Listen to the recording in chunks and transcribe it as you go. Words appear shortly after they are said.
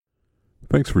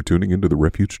Thanks for tuning into the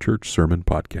Refuge Church Sermon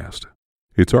Podcast.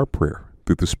 It's our prayer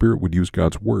that the Spirit would use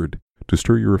God's Word to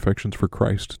stir your affections for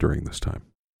Christ during this time.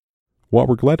 While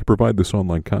we're glad to provide this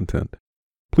online content,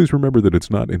 please remember that it's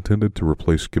not intended to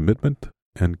replace commitment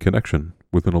and connection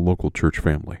within a local church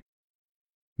family.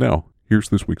 Now, here's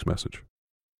this week's message.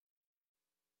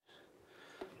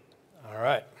 All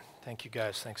right. Thank you,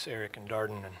 guys. Thanks, Eric and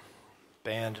Darden and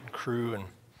band and crew. And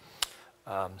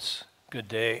it's a good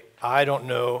day. I don't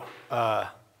know.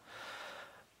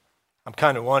 I'm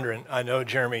kind of wondering. I know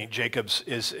Jeremy Jacobs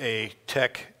is a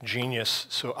tech genius,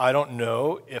 so I don't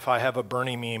know if I have a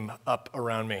Bernie meme up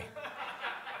around me.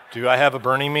 Do I have a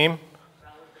Bernie meme?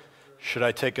 Should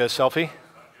I take a selfie?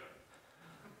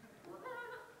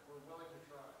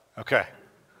 Okay.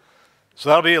 So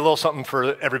that'll be a little something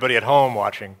for everybody at home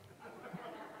watching,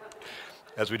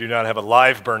 as we do not have a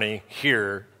live Bernie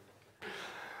here.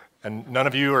 And none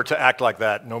of you are to act like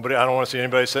that. Nobody. I don't want to see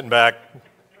anybody sitting back,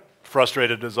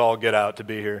 frustrated as all get out to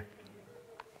be here.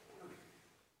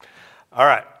 All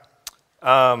right.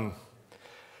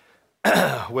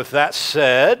 With that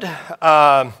said,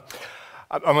 I'm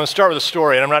going to start with a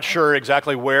story, and I'm not sure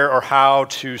exactly where or how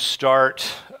to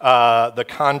start the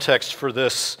context for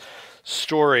this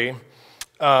story.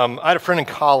 I had a friend in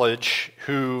college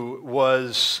who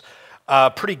was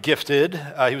pretty gifted.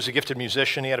 He was a gifted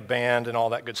musician. He had a band and all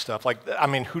that good stuff.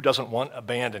 Who doesn't want a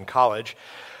band in college?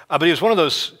 But he was one of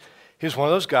those. He was one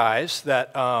of those guys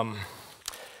that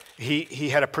he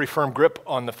had a pretty firm grip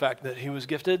on the fact that he was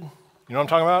gifted. You know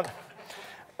what I'm talking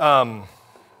about?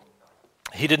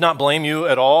 He did not blame you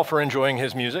at all for enjoying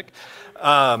his music,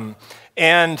 and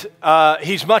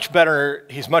he's much better.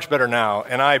 He's much better now.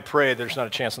 And I pray there's not a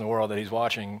chance in the world that he's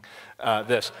watching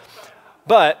this.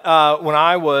 But when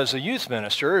I was a youth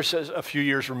minister, a few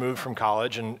years removed from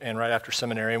college and right after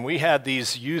seminary, and we had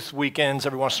these youth weekends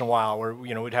every once in a while where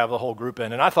we'd have the whole group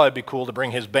in, and I thought it'd be cool to bring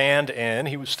his band in.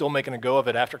 He was still making a go of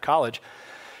it after college.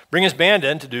 Bring his band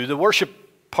in to do the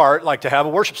worship part, like to have a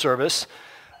worship service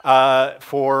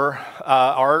for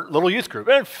our little youth group.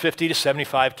 And 50 to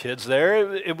 75 kids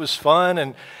there. It was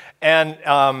fun, and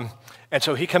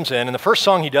so he comes in, and the first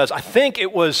song he does, I think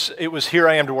it was "Here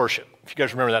I Am to Worship." If you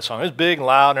guys remember that song. It was big and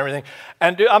loud and everything.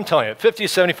 And dude, I'm telling you, 50 to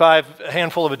 75, a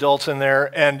handful of adults in there,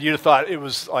 and you'd have thought it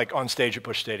was like on stage at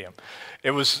Busch Stadium.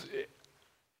 It was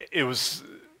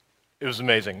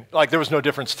amazing. Like there was no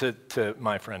difference to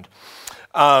my friend.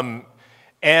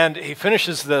 And he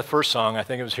finishes the first song, I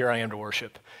think it was "Here I Am to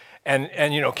Worship." And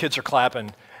kids are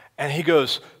clapping. And he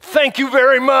goes, "Thank you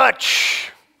very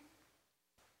much."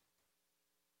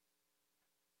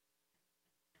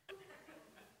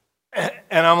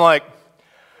 And I'm like,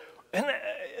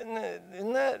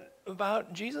 isn't that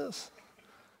about Jesus?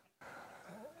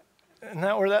 Isn't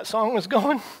that where that song was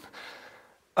going? It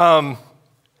was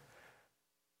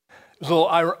a little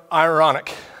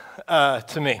ironic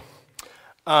to me.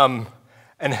 And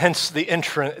hence the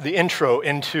intro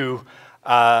into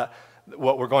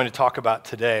what we're going to talk about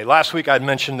today. Last week I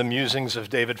mentioned the musings of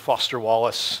David Foster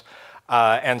Wallace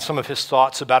and some of his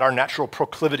thoughts about our natural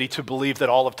proclivity to believe that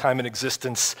all of time and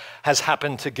existence has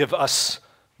happened to give us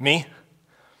me,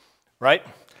 right?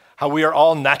 How we are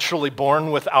all naturally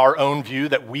born with our own view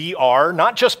that we are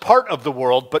not just part of the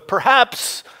world, but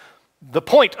perhaps the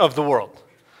point of the world,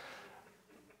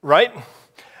 right?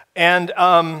 And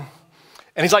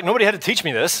he's like, nobody had to teach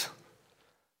me this.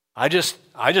 I just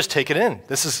take it in.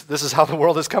 This is how the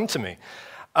world has come to me.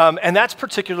 And that's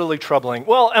particularly troubling.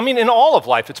 Well, in all of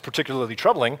life, it's particularly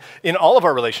troubling, in all of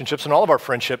our relationships and all of our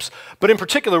friendships, but in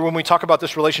particular, when we talk about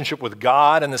this relationship with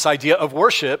God and this idea of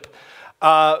worship,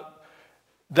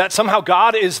 that somehow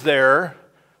God is there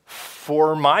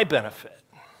for my benefit.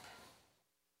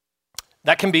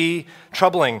 That can be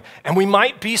troubling, and we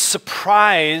might be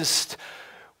surprised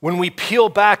when we peel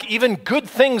back even good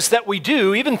things that we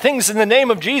do, even things in the name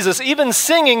of Jesus, even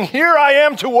singing, "Here I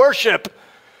am to worship."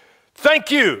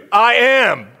 Thank you, I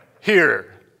am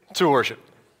here to worship.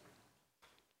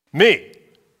 Me,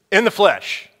 in the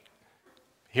flesh,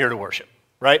 here to worship,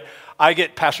 right? I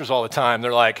get pastors all the time.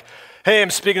 They're like, "Hey, I'm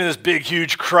speaking to this big,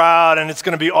 huge crowd, and it's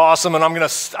going to be awesome, and I'm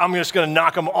just going to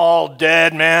knock them all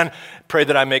dead, man. Pray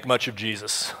that I make much of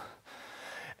Jesus."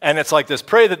 And it's like this,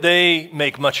 pray that they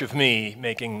make much of me,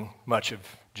 making much of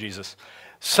Jesus.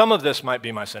 Some of this might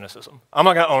be my cynicism. I'm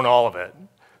not going to own all of it.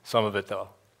 Some of it, though.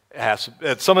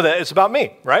 Some of that, it's about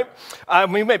me, right?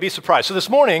 We may be surprised. So this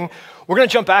morning, we're going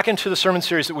to jump back into the sermon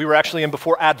series that we were actually in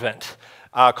before Advent,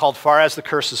 called Far As the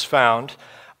Curse Is Found.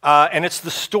 And it's the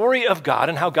story of God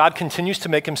and how God continues to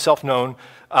make himself known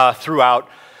throughout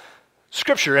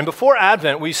Scripture. And before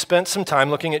Advent, we spent some time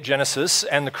looking at Genesis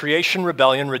and the creation,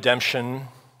 rebellion, redemption,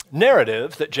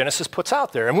 narrative that Genesis puts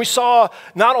out there. And we saw,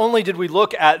 not only did we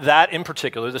look at that in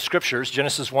particular, the scriptures,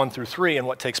 Genesis 1 through 3, and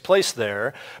what takes place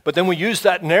there, but then we used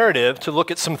that narrative to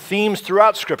look at some themes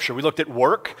throughout Scripture. We looked at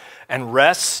work and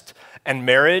rest and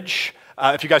marriage.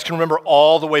 If you guys can remember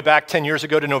all the way back 10 years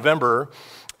ago to November,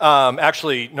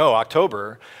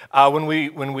 October, when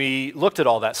we looked at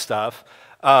all that stuff.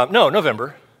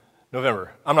 November.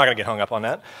 I'm not going to get hung up on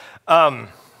that.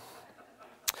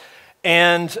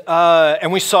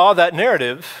 And we saw that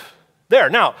narrative there.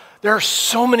 Now, there are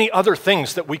so many other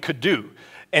things that we could do,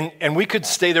 and we could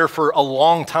stay there for a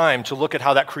long time to look at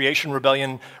how that creation,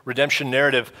 rebellion, redemption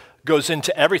narrative goes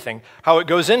into everything, how it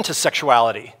goes into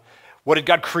sexuality. What did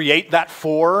God create that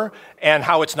for, and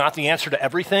how it's not the answer to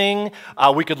everything?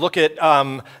 We could look at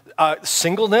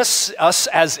singleness, us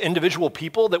as individual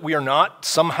people, that we are not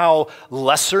somehow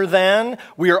lesser than.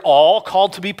 We are all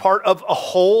called to be part of a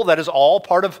whole that is all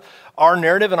part of our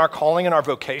narrative and our calling and our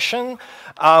vocation.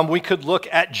 We could look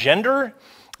at gender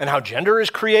and how gender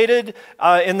is created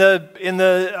in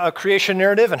the creation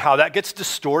narrative and how that gets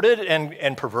distorted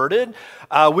and perverted.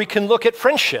 We can look at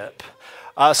friendship.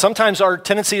 Sometimes our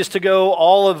tendency is to go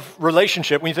all of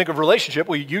relationship. When you think of relationship,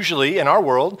 we usually, in our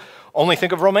world, only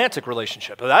think of romantic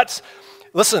relationship. But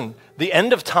listen, the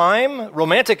end of time,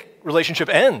 romantic relationship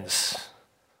ends.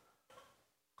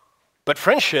 But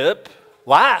friendship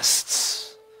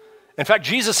lasts. In fact,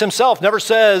 Jesus himself never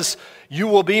says, you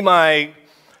will be my...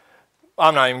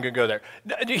 I'm not even going to go there.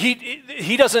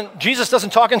 Jesus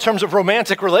doesn't talk in terms of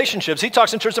romantic relationships. He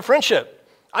talks in terms of friendship.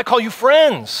 I call you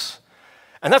friends.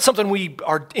 And that's something we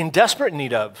are in desperate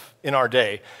need of in our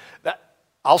day.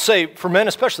 I'll say, for men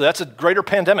especially, that's a greater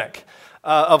pandemic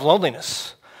of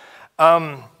loneliness.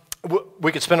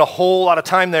 We could spend a whole lot of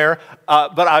time there,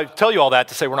 but I tell you all that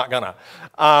to say we're not gonna.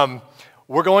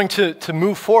 We're going to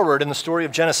move forward in the story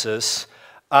of Genesis,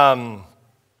 and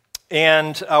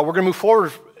we're going to move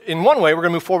forward. In one way, we're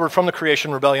going to move forward from the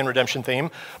creation, rebellion, redemption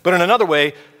theme, but in another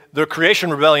way, the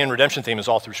creation, rebellion, redemption theme is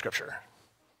all through Scripture.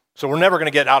 So we're never going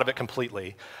to get out of it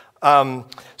completely.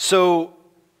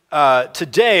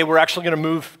 Today, we're actually going to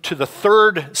move to the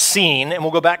third scene, and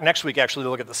we'll go back next week actually to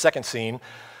look at the second scene.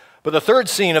 But the third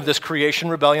scene of this creation,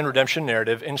 rebellion, redemption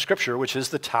narrative in Scripture, which is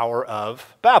the Tower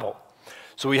of Babel.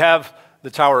 So we have the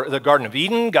Garden of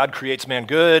Eden. God creates man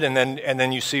good, and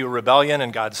then you see a rebellion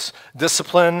and God's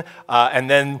discipline, and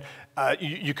then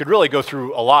you could really go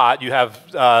through a lot. You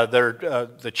have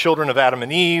the children of Adam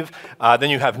and Eve. Then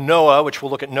you have Noah, which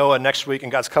we'll look at Noah next week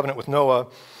and God's covenant with Noah.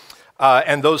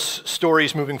 And those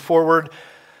stories moving forward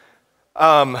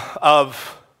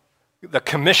of the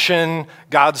commission,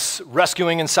 God's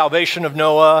rescuing and salvation of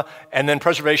Noah, and then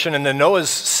preservation, and then Noah's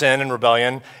sin and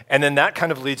rebellion. And then that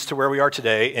kind of leads to where we are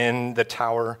today in the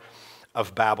Tower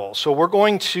of Babel. So we're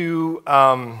going to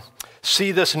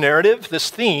see this narrative,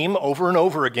 this theme, over and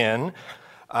over again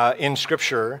in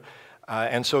Scripture.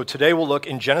 And so today we'll look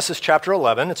in Genesis chapter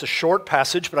 11. It's a short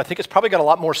passage, but I think it's probably got a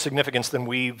lot more significance than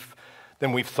we've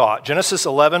thought. Genesis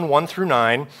 11, 1 through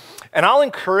 9. And I'll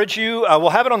encourage you,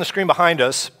 we'll have it on the screen behind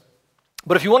us,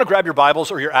 but if you want to grab your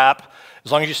Bibles or your app,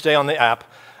 as long as you stay on the app,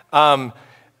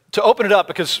 to open it up,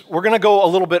 because we're going to go a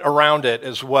little bit around it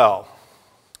as well.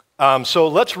 So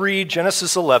let's read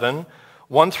Genesis 11,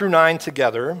 1 through 9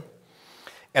 together.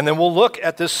 And then we'll look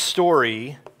at this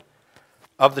story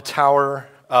of the Tower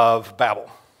of Babel.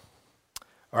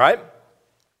 All right?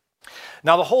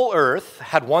 Now the whole earth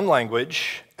had one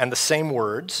language and the same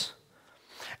words.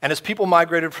 And as people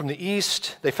migrated from the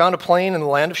east, they found a plain in the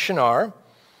land of Shinar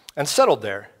and settled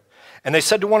there. And they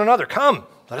said to one another, "Come,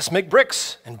 let us make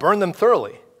bricks and burn them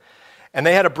thoroughly." And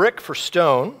they had a brick for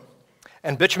stone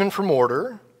and bitumen for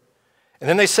mortar. And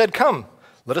then they said, "Come,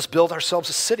 let us build ourselves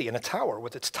a city and a tower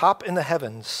with its top in the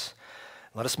heavens.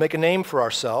 Let us make a name for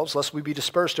ourselves, lest we be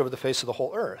dispersed over the face of the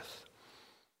whole earth."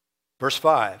 Verse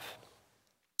 5,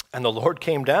 and the Lord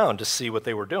came down to see what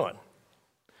they were doing.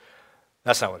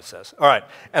 That's not what it says. All right.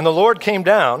 And the Lord came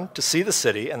down to see the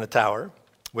city and the tower,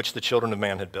 which the children of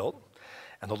man had built.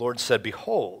 And the Lord said,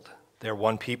 "Behold, they are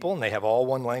one people, and they have all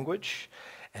one language,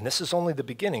 and this is only the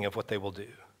beginning of what they will do.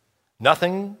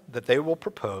 Nothing that they will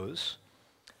propose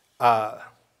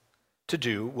to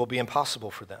do will be impossible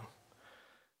for them.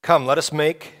 Come, let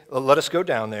us go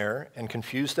down there and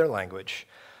confuse their language,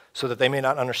 so that they may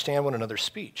not understand one another's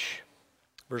speech."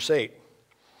 Verse 8,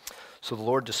 so the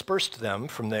Lord dispersed them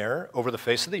from there over the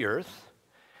face of the earth,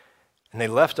 and they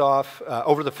left off,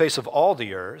 over the face of all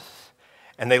the earth,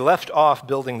 and they left off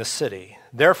building the city.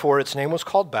 Therefore its name was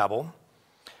called Babel,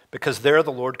 because there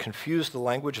the Lord confused the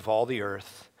language of all the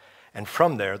earth, and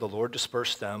from there the Lord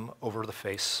dispersed them over the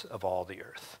face of all the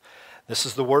earth. This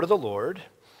is the word of the Lord.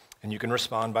 And you can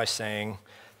respond by saying,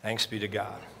 thanks be to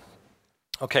God.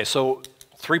 Okay, so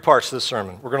 3 parts to this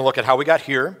sermon. We're going to look at how we got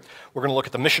here. We're going to look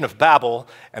at the mission of Babel,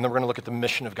 and then we're going to look at the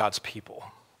mission of God's people.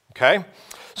 Okay?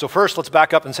 So first, let's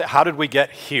back up and say, how did we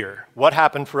get here? What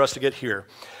happened for us to get here?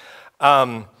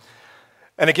 And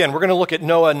again, we're going to look at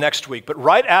Noah next week. But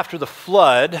right after the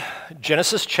flood,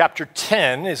 Genesis chapter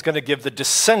 10 is going to give the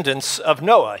descendants of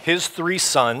Noah, his 3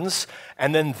 sons,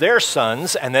 and then their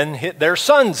sons, and then their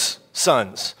sons'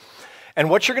 sons. And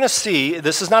what you're going to see,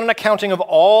 this is not an accounting of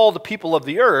all the people of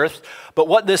the earth, but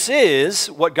what this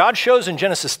is, what God shows in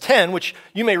Genesis 10, which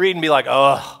you may read and be like,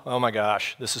 oh my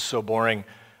gosh, this is so boring.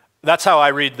 That's how I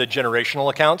read the generational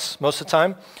accounts most of the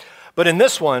time. But in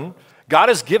this one, God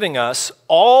is giving us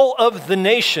all of the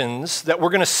nations that we're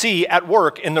going to see at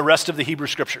work in the rest of the Hebrew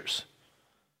Scriptures.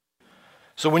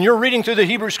 So when you're reading through the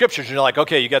Hebrew Scriptures, you're like,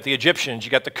 okay, you got the Egyptians, you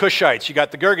got the Cushites, you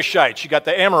got the Girgashites, you got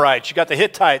the Amorites, you got the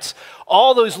Hittites.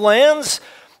 All those lands,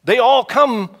 they all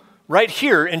come right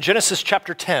here in Genesis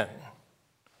chapter 10.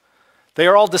 They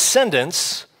are all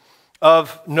descendants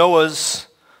of Noah's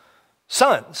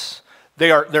sons.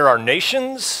 There are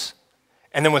nations,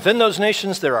 and then within those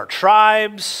nations there are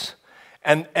tribes,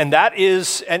 and that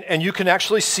is, and you can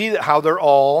actually see how they're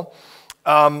all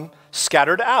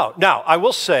scattered out. Now, I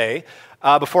will say,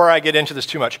 before I get into this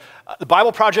too much, the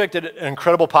Bible Project did an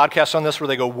incredible podcast on this where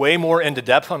they go way more into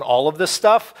depth on all of this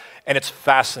stuff, and it's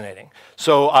fascinating.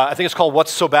 So I think it's called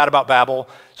What's So Bad About Babel.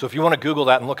 So if you want to Google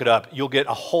that and look it up, you'll get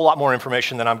a whole lot more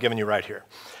information than I'm giving you right here.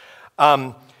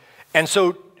 And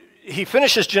so he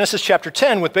finishes Genesis chapter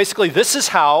 10 with basically this is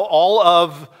how all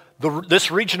of this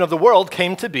region of the world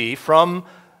came to be from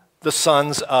the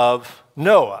sons of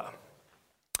Noah.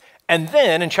 And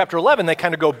then in chapter 11, they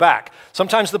kind of go back.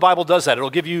 Sometimes the Bible does that.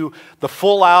 It'll give you the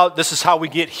full out, this is how we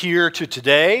get here to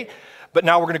today. But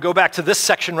now we're going to go back to this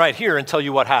section right here and tell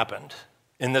you what happened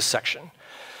in this section.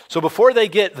 So before they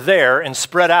get there and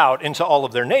spread out into all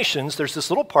of their nations, there's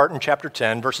this little part in chapter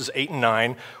 10, verses 8 and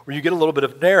 9, where you get a little bit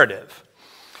of narrative.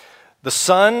 The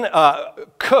son,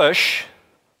 Cush,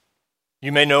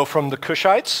 you may know from the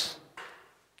Cushites,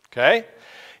 okay?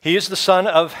 He is the son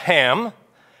of Ham.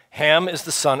 Ham is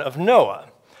the son of Noah.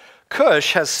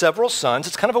 Cush has several sons.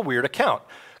 It's kind of a weird account.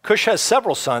 Cush has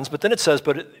several sons, but then it says,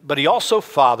 but he also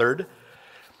fathered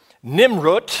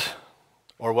Nimrod,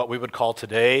 or what we would call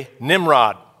today,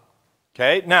 Nimrod.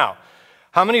 Okay, now,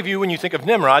 how many of you, when you think of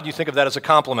Nimrod, you think of that as a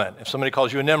compliment? If somebody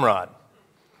calls you a Nimrod.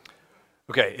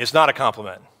 Okay, it's not a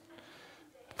compliment.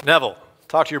 Neville,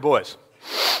 talk to your boys.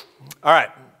 All right.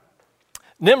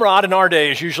 Nimrod in our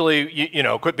day is usually,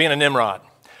 quit being a Nimrod.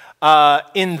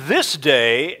 In this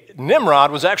day, Nimrod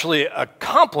was actually a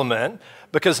compliment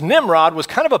because Nimrod was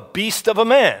kind of a beast of a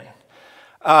man.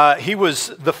 He was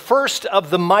the first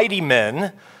of the mighty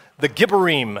men, the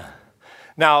Gibborim.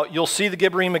 Now, you'll see the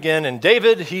Gibborim again in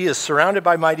David. He is surrounded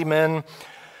by mighty men.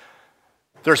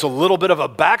 There's a little bit of a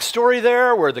backstory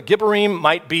there where the Gibborim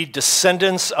might be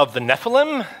descendants of the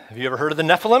Nephilim. Have you ever heard of the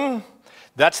Nephilim?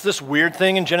 That's this weird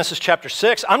thing in Genesis chapter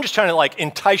 6. I'm just trying to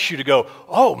entice you to go,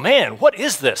 oh man, what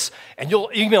is this? And you'll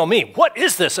email me, what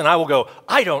is this? And I will go,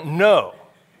 I don't know.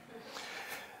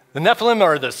 The Nephilim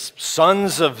are the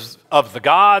sons of the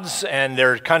gods, and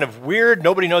they're kind of weird.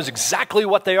 Nobody knows exactly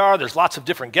what they are. There's lots of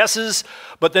different guesses.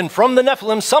 But then from the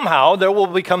Nephilim, somehow, there will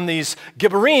become these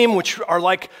Gibborim, which are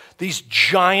like these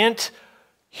giant,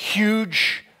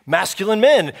 huge, masculine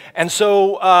men. And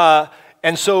so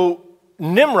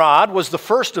Nimrod was the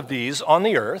first of these on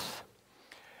the earth,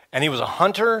 and he was a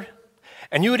hunter.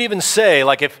 And you would even say,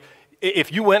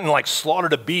 if you went and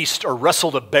slaughtered a beast or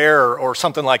wrestled a bear or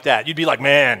something like that, you'd be like,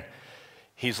 man,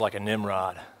 he's like a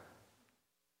Nimrod.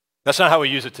 That's not how we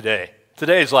use it today.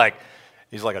 Today he's like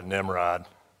a Nimrod.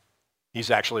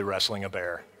 He's actually wrestling a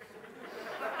bear.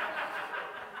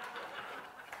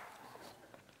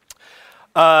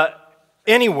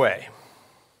 Anyway,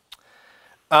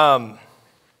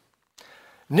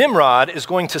 Nimrod is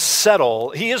going to settle,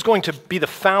 he is going to be the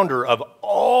founder of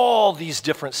all these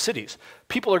different cities.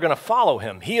 People are going to follow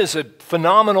him. He is a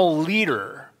phenomenal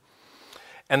leader.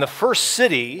 And the first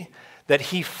city that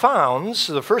he founds,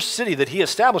 the first city that he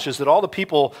establishes that all the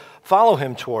people follow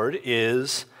him toward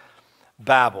is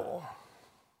Babel.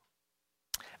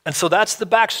 And so that's the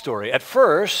backstory. At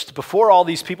first, before all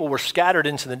these people were scattered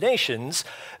into the nations,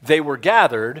 they were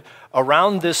gathered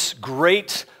around this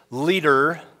great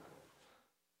leader,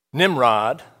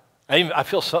 Nimrod. I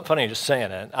feel so funny just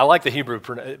saying it. I like the Hebrew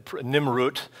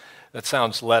Nimrut. That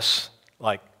sounds less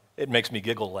it makes me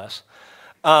giggle less.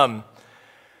 And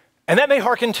that may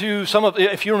hearken to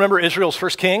if you remember Israel's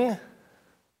first king,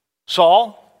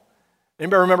 Saul.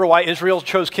 Anybody remember why Israel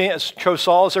chose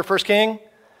Saul as their first king?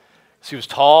 So he was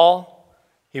tall,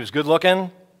 he was good looking,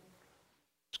 he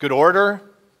was good orator.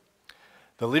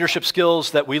 The leadership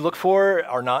skills that we look for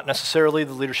are not necessarily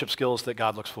the leadership skills that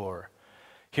God looks for.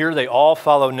 Here they all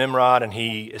follow Nimrod, and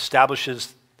he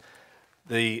establishes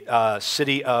the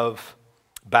city of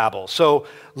Babel. So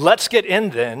let's get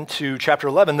in then to chapter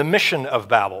 11, the mission of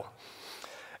Babel.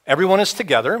 Everyone is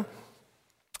together.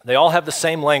 They all have the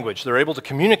same language. They're able to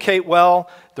communicate well.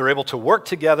 They're able to work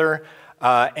together,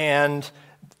 and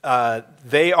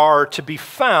they are to be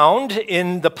found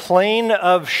in the plain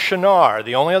of Shinar.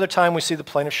 The only other time we see the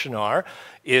plain of Shinar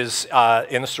is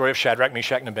in the story of Shadrach,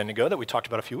 Meshach, and Abednego that we talked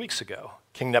about a few weeks ago,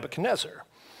 King Nebuchadnezzar.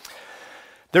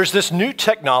 There's this new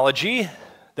technology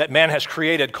that man has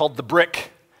created called the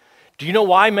brick. Do you know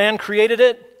why man created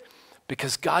it?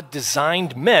 Because God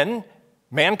designed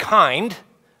mankind,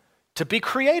 to be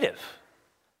creative.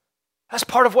 That's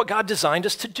part of what God designed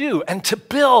us to do and to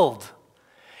build.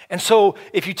 And so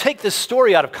if you take this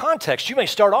story out of context, you may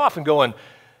start off and going,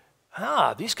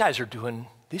 these guys are doing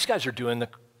the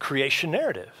creation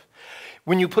narrative.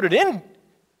 When you put it in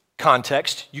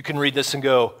context, you can read this and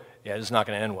go, yeah, this is not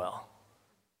going to end well.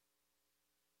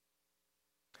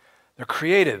 They're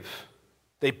creative.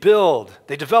 They build.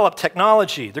 They develop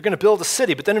technology. They're going to build a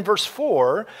city. But then in verse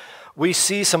 4, we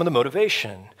see some of the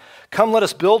motivation. Come, let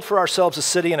us build for ourselves a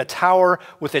city and a tower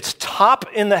with its top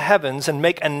in the heavens and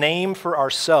make a name for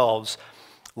ourselves,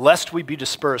 lest we be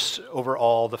dispersed over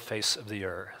all the face of the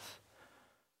earth.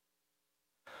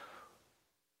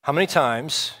 How many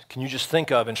times can you just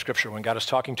think of in Scripture when God is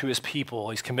talking to his people,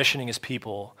 he's commissioning his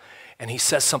people, and he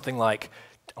says something like,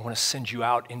 I want to send you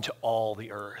out into all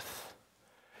the earth.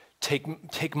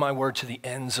 Take my word to the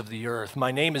ends of the earth.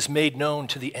 My name is made known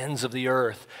to the ends of the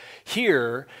earth.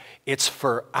 Here, it's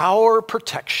for our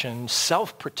protection,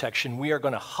 self-protection. We are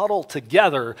going to huddle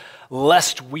together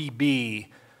lest we be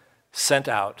sent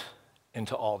out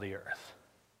into all the earth.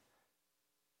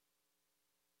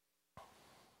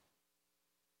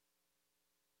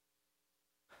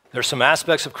 There's some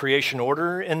aspects of creation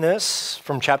order in this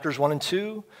from chapters 1 and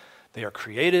 2. They are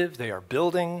creative, they are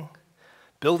building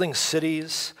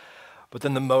cities, but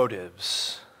then the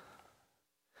motives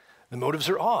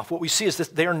are off. What we see is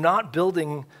that they are not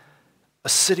building a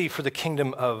city for the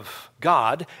kingdom of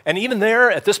God. And even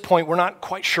there, at this point, we're not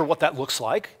quite sure what that looks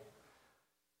like.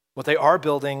 What they are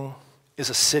building is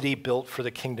a city built for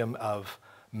the kingdom of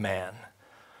man.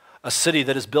 A city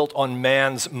that is built on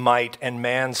man's might and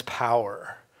man's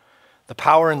power. The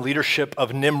power and leadership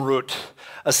of Nimrud.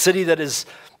 A city that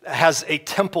has a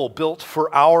temple built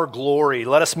for our glory.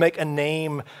 Let us make a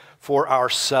name for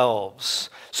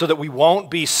ourselves so that we won't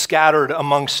be scattered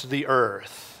amongst the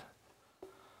earth.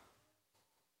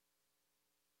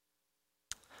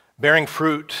 Bearing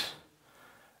fruit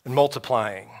and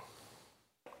multiplying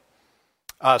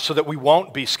so that we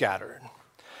won't be scattered.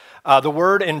 The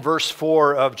word in verse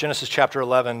 4 of Genesis chapter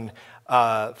 11,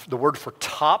 the word for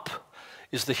top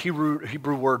is the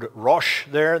Hebrew word rosh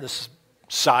there. This is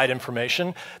side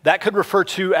information. That could refer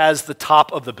to as the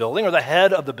top of the building or the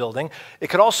head of the building. It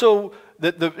could also,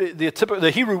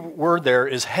 the Hebrew word there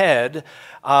is head.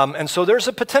 And so there's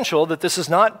a potential that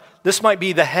this might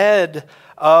be the head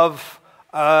of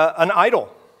an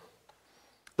idol.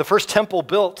 The first temple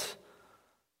built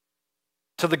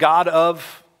to the God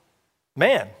of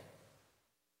man.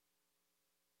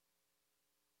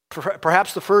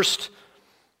 Perhaps the first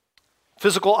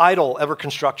physical idol ever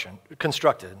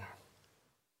constructed.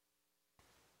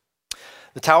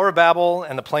 The Tower of Babel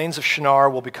and the plains of Shinar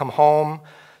will become home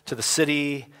to the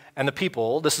city and the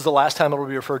people. This is the last time it will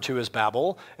be referred to as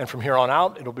Babel, and from here on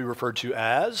out it will be referred to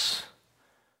as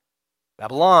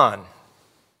Babylon.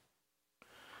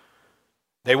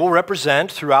 They will represent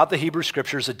throughout the Hebrew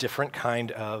Scriptures a different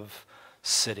kind of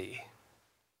city.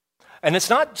 And it's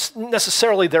not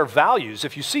necessarily their values.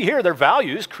 If you see here, their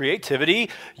values, creativity,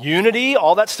 unity,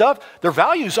 all that stuff, their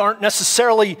values aren't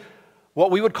necessarily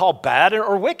what we would call bad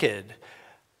or wicked.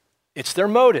 It's their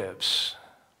motives.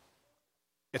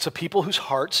 It's a people whose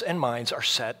hearts and minds are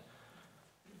set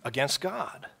against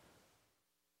God.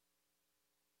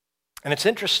 And it's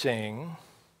interesting.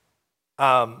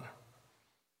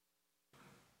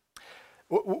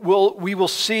 We will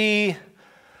see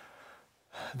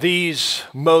these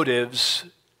motives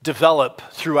develop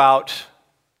throughout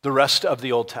the rest of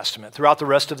the Old Testament, throughout the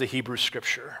rest of the Hebrew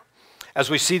Scripture. As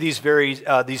we see these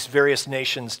various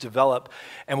nations develop,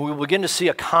 and we will begin to see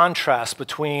a contrast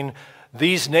between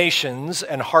these nations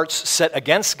and hearts set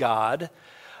against God.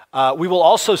 We will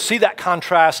also see that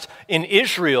contrast in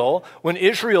Israel, when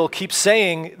Israel keeps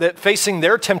saying that, facing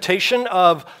their temptation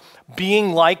of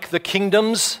being like the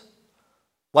kingdoms,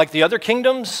 like the other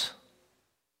kingdoms,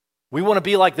 We want to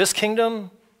be like this kingdom.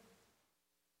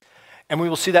 And we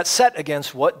will see that set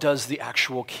against what does the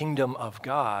actual kingdom of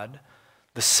God,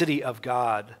 the city of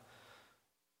God,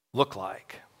 look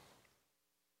like.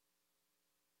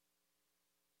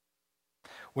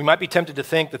 We might be tempted to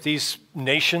think that these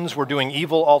nations were doing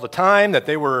evil all the time, that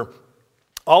they were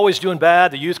always doing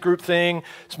bad, the youth group thing,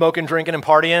 smoking, drinking, and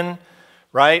partying,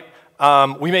 right?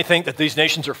 We may think that these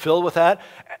nations are filled with that.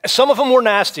 Some of them were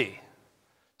nasty.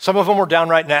 Some of them were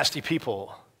downright nasty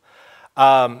people.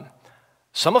 Some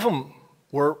of them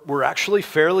were actually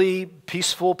fairly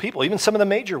peaceful people, even some of the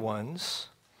major ones,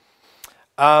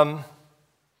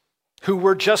 who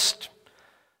were just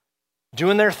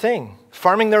doing their thing,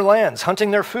 farming their lands,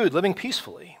 hunting their food, living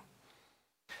peacefully.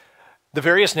 The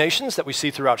various nations that we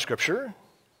see throughout Scripture,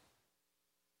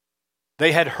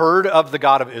 they had heard of the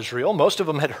God of Israel. Most of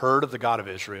them had heard of the God of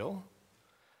Israel.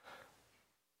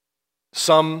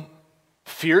 Some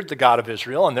feared the God of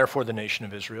Israel and therefore the nation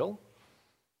of Israel.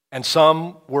 And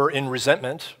some were in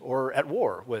resentment or at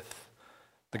war with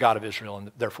the God of Israel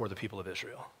and therefore the people of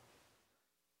Israel.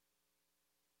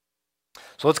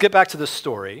 So let's get back to this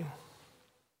story.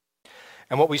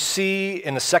 And what we see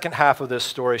in the second half of this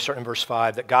story, starting in verse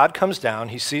 5, that God comes down,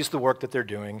 he sees the work that they're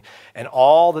doing and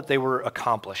all that they were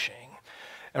accomplishing.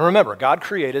 And remember, God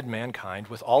created mankind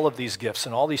with all of these gifts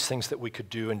and all these things that we could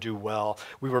do and do well.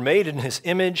 We were made in his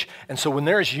image, and so when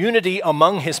there is unity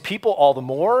among his people all the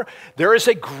more, there is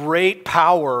a great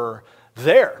power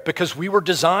there because we were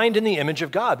designed in the image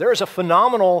of God. There is a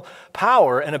phenomenal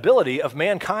power and ability of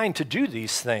mankind to do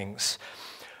these things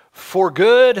for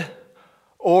good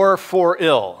or for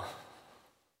ill.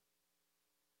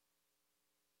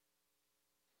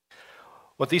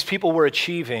 What these people were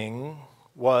achieving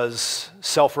was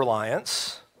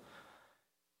self-reliance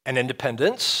and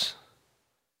independence.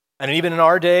 And even in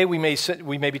our day, we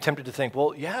may be tempted to think,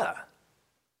 well, yeah,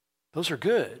 those are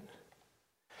good.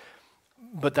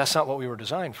 But that's not what we were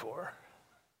designed for.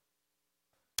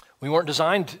 We weren't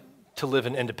designed to live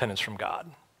in independence from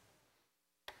God.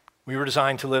 We were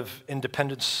designed to live in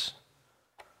dependence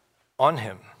on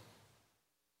him.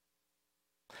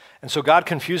 And so God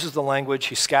confuses the language.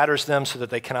 He scatters them so that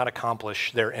they cannot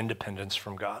accomplish their independence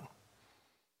from God,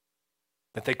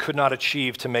 that they could not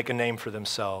achieve to make a name for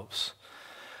themselves.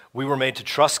 We were made to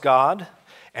trust God,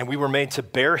 and we were made to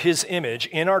bear his image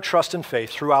in our trust and faith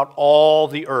throughout all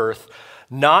the earth,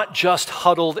 not just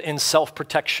huddled in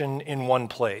self-protection in one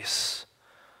place.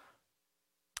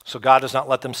 So God does not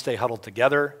let them stay huddled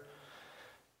together.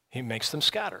 He makes them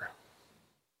scatter.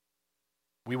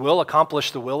 We will accomplish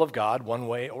the will of God one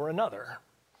way or another.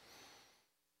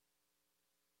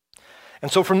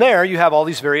 And so from there, you have all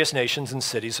these various nations and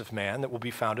cities of man that will be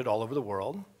founded all over the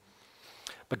world.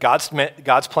 But God's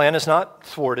plan is not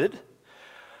thwarted.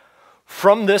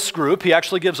 From this group, he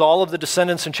actually gives all of the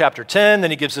descendants in chapter 10,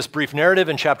 then he gives this brief narrative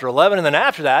in chapter 11, and then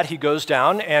after that, he goes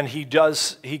down and he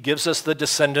gives us the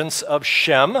descendants of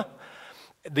Shem,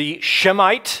 the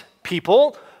Shemite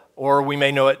people, or we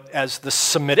may know it as the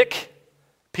Semitic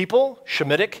people,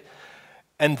 Shemitic,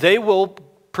 and they will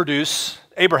produce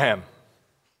Abraham.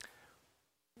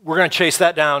 We're going to chase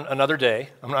that down another day.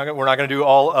 We're not going to do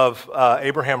all of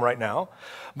Abraham right now.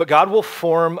 But God will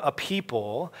form a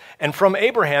people, and from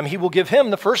Abraham, he will give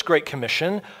him the first great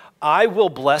commission, I will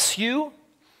bless you,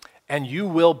 and you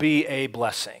will be a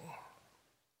blessing.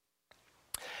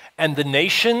 And the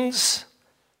nations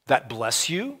that bless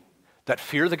you, that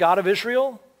fear the God of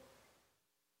Israel,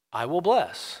 I will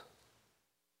bless.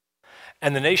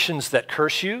 And the nations that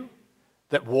curse you,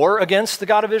 that war against the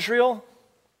God of Israel,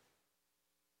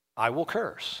 I will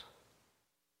curse.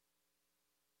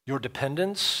 Your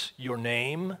dependence, your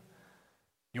name,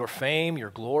 your fame, your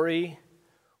glory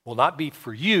will not be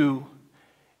for you,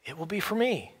 it will be for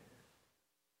me.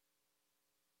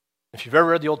 If you've ever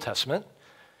read the Old Testament,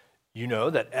 you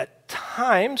know that at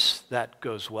times that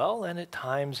goes well and at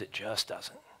times it just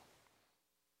doesn't.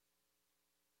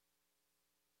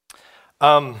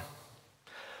 And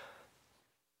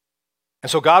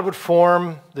so God would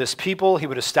form this people. He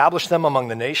would establish them among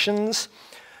the nations.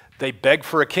 They beg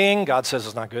for a king. God says,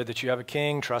 it's not good that you have a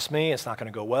king. Trust me, it's not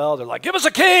going to go well. They're like, give us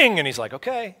a king. And he's like,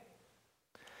 okay.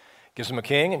 Gives them a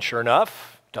king, and sure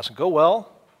enough, it doesn't go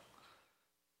well.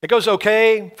 It goes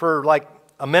okay for like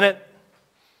a minute,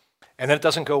 and then it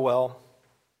doesn't go well.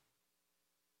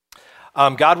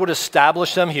 God would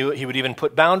establish them. He would even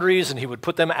put boundaries, and he would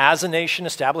put them as a nation,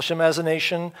 establish them as a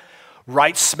nation.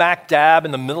 right smack dab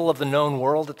in the middle of the known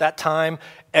world at that time.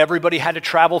 Everybody had to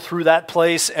travel through that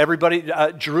place.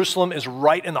 Jerusalem is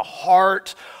right in the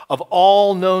heart of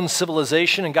all known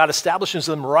civilization, and God establishes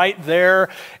them right there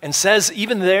and says,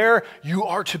 even there, you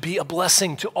are to be a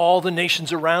blessing to all the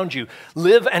nations around you.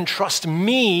 Live and trust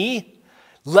me.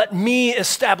 Let me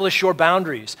establish your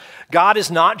boundaries. God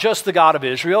is not just the God of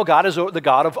Israel. God is the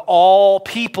God of all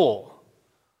people.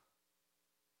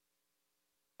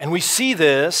 And we see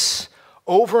this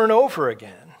over and over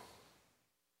again.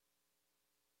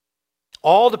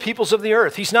 All the peoples of the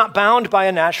earth. He's not bound by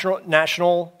a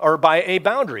national or by a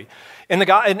boundary. In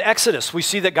Exodus, we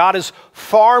see that God is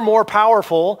far more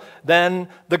powerful than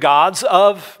the gods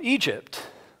of Egypt.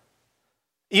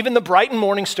 Even the bright and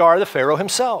morning star, the Pharaoh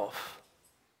himself.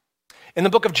 In the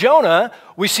book of Jonah,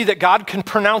 we see that God can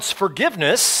pronounce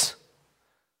forgiveness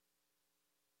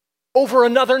over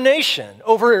another nation,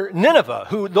 over Nineveh,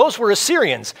 those were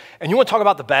Assyrians. And you want to talk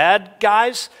about the bad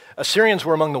guys? Assyrians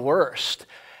were among the worst.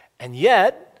 And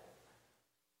yet,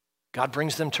 God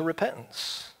brings them to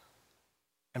repentance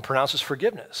and pronounces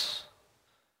forgiveness.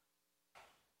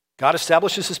 God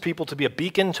establishes his people to be a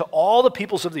beacon to all the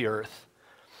peoples of the earth.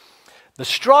 The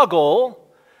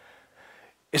struggle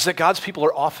is that God's people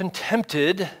are often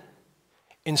tempted,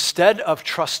 instead of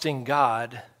trusting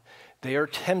God, they are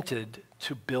tempted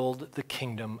to build the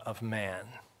kingdom of man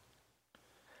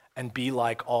and be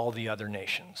like all the other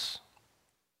nations.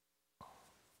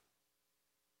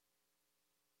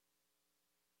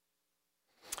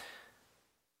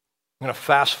 I'm going to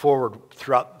fast forward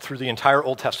through the entire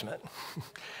Old Testament,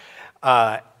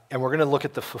 and we're going to look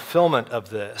at the fulfillment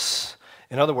of this.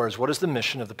 In other words, what is the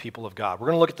mission of the people of God? We're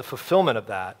going to look at the fulfillment of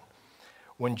that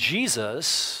when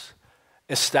Jesus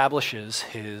establishes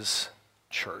his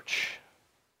church.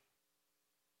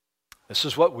 This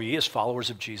is what we, as followers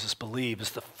of Jesus, believe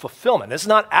is the fulfillment. It's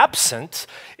not absent,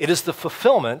 it is the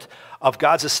fulfillment of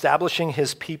God's establishing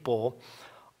his people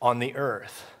on the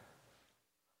earth.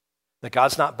 That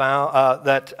God's not bound,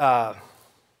 that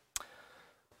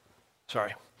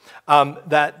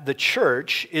the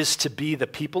church is to be the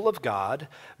people of God,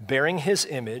 bearing his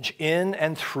image in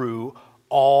and through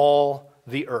all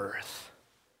the earth.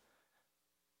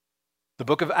 The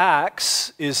book of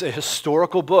Acts is a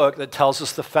historical book that tells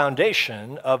us the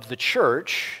foundation of the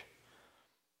church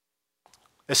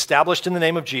established in the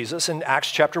name of Jesus. In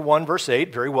Acts chapter 1, verse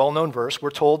 8, very well-known verse,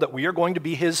 we're told that we are going to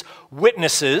be his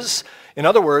witnesses. In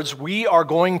other words, we are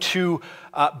going to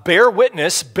bear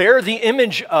witness, bear the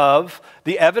image of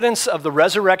the evidence of the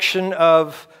resurrection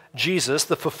of Jesus,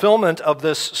 the fulfillment of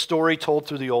this story told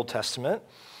through the Old Testament,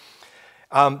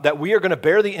 that we are going to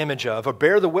bear the image of, or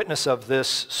bear the witness of this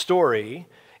story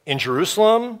in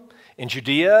Jerusalem, in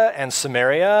Judea and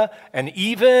Samaria, and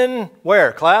even,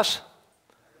 where, class?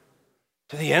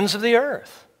 To the ends of the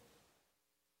earth.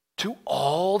 To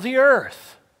all the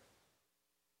earth.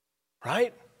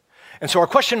 Right? And so our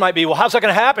question might be, well, how's that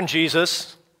going to happen,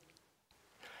 Jesus?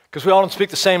 Because we all don't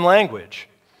speak the same language.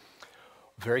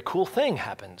 A very cool thing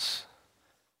happens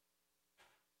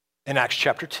in Acts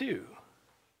chapter 2.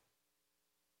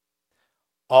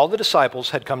 All the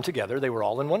disciples had come together. They were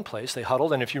all in one place. They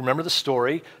huddled, and if you remember the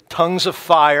story, tongues of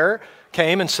fire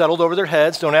came and settled over their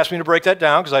heads. Don't ask me to break that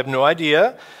down because I have no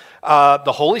idea.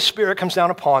 The Holy Spirit comes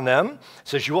down upon them,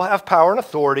 says you will have power and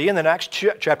authority. And then Acts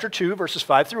chapter 2, verses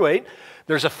 5 through 8,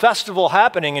 there's a festival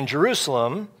happening in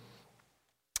Jerusalem.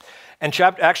 And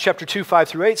Acts chapter 2, 5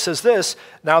 through 8 says this,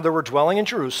 now there were dwelling in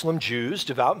Jerusalem Jews,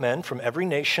 devout men from every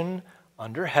nation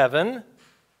under heaven.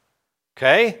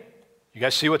 Okay, you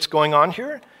guys see what's going on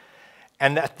here?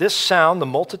 And at this sound, the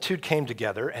multitude came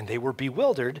together, and they were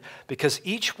bewildered because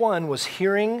each one was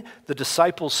hearing the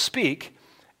disciples speak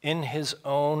in his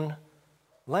own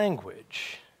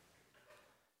language.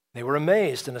 They were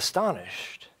amazed and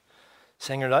astonished,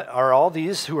 saying, are all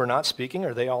these who are not speaking,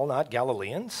 are they all not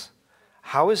Galileans?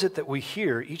 How is it that we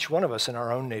hear, each one of us, in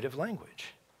our own native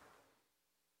language?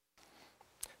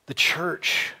 The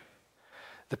church,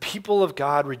 the people of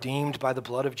God redeemed by the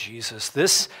blood of Jesus,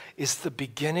 this is the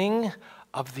beginning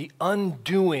of the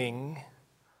undoing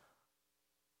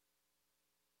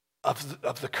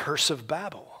of the curse of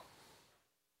Babel.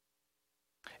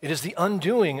 It is the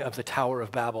undoing of the Tower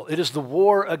of Babel. It is the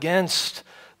war against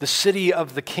the city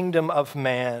of the kingdom of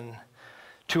man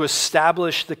to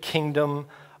establish the kingdom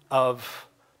of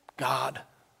God.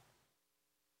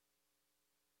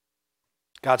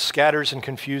 God scatters and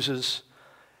confuses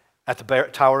at the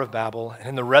Tower of Babel, and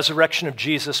in the resurrection of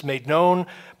Jesus made known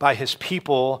by his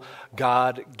people,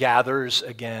 God gathers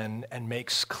again and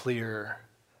makes clear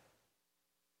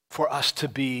for us to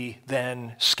be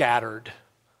then scattered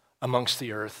amongst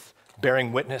the earth,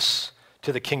 bearing witness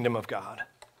to the kingdom of God.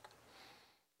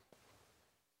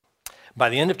 By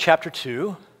the end of chapter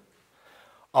 2,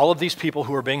 all of these people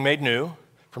who are being made new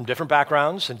from different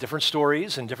backgrounds and different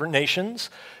stories and different nations,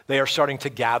 they are starting to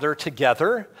gather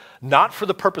together, not for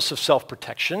the purpose of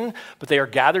self-protection, but they are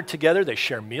gathered together, they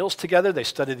share meals together, they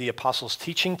study the apostles'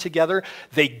 teaching together,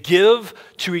 they give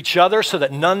to each other so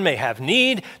that none may have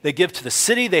need, they give to the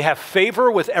city, they have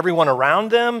favor with everyone around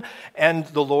them, and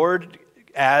the Lord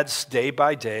adds day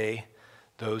by day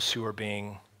those who are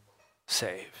being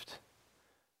saved.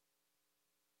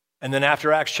 And then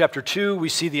after Acts chapter 2, we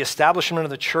see the establishment of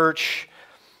the church,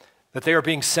 that they are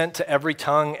being sent to every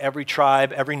tongue, every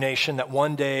tribe, every nation, that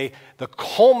one day the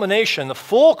culmination, the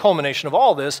full culmination of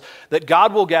all this, that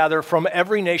God will gather from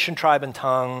every nation, tribe, and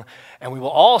tongue, and we will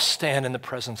all stand in the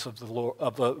presence of the Lord,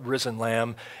 of the risen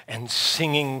Lamb, and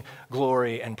singing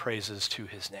glory and praises to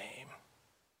his name.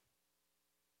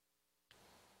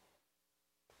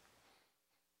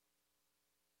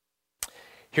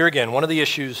 Here again, one of the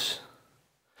issues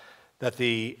that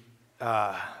the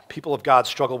people of God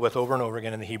struggled with over and over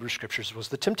again in the Hebrew Scriptures was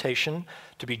the temptation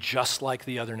to be just like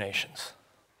the other nations,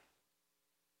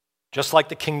 just like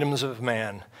the kingdoms of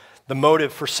man, the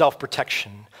motive for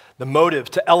self-protection, the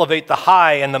motive to elevate the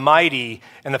high and the mighty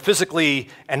and the physically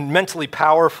and mentally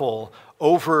powerful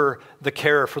over the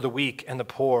care for the weak and the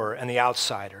poor and the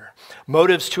outsider,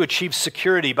 motives to achieve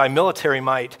security by military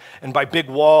might and by big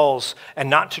walls and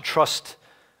not to trust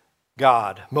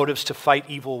God, motives to fight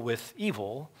evil with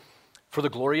evil for the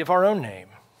glory of our own name.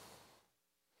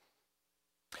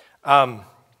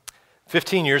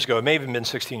 15 years ago, it may have even been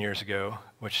 16 years ago,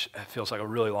 which feels like a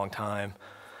really long time.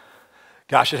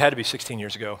 Gosh, it had to be 16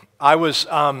 years ago. I was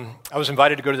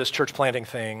invited to go to this church planting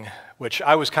thing, which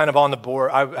I was kind of on the board.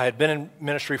 I had been in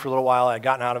ministry for a little while. I had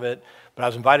gotten out of it, but I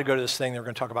was invited to go to this thing. They were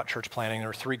going to talk about church planting. There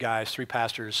were three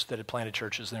pastors that had planted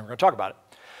churches, and they were going to talk about it.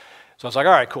 So I was like,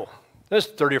 all right, cool. There's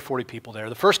 30 or 40 people there.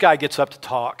 The first guy gets up to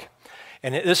talk,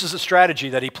 and this is a strategy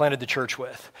that he planted the church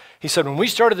with. He said, when we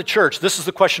started the church, this is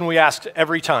the question we asked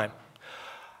every time.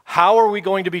 How are we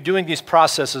going to be doing these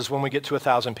processes when we get to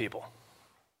 1,000 people?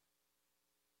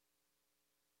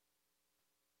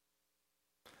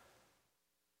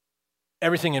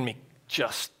 Everything in me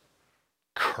just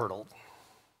curdled.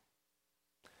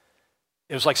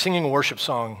 It was like singing a worship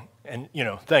song and,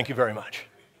 thank you very much.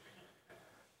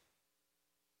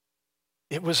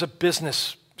 It was a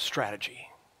business strategy.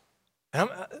 And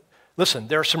listen,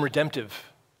 there are some redemptive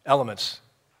elements.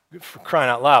 For crying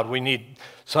out loud, we need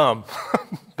some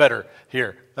better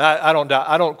here. I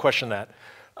don't question that.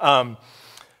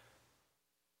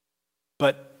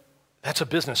 But that's a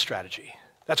business strategy.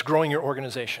 That's growing your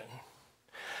organization.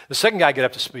 The second guy got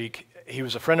up to speak. He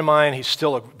was a friend of mine. He's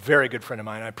still a very good friend of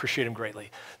mine. I appreciate him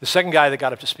greatly. The second guy that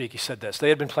got up to speak, he said this. They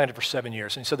had been planted for 7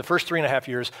 years. And he said the first 3.5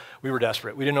 years, we were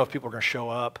desperate. We didn't know if people were going to show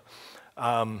up.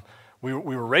 We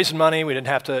were raising money. We didn't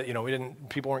have to,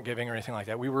 people weren't giving or anything like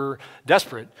that. We were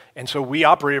desperate. And so we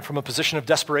operated from a position of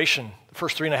desperation the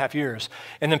first 3.5 years.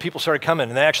 And then people started coming.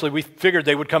 And we figured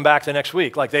they would come back the next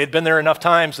week. Like they had been there enough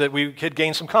times that we could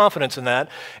gain some confidence in that.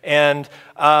 And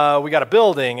we got a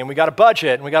building and we got a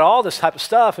budget and we got all this type of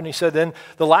stuff. And he said, then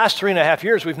the last 3.5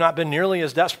 years, we've not been nearly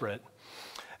as desperate.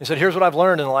 He said, here's what I've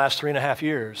learned in the last 3.5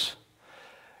 years.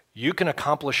 You can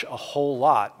accomplish a whole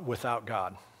lot without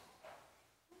God.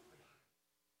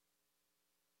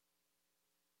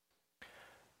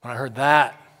 When I heard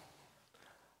that,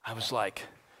 I was like,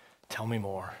 tell me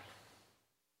more.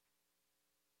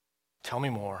 Tell me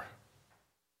more.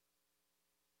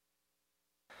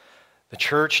 The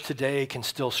church today can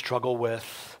still struggle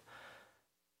with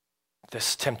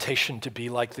this temptation to be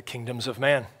like the kingdoms of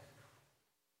man,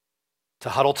 to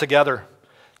huddle together,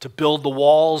 to build the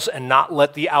walls and not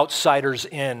let the outsiders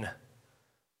in,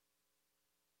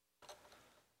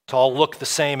 to all look the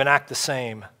same and act the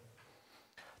same,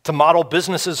 to model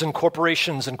businesses and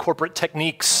corporations and corporate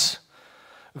techniques,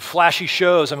 flashy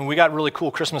shows. I mean, we got really cool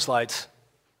Christmas lights.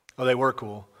 Oh, they were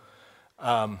cool.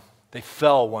 They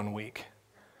fell one week,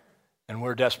 and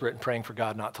we're desperate and praying for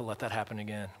God not to let that happen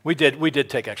again. We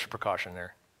did take extra precaution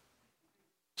there,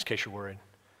 just in case you're worried.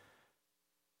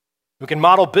 We can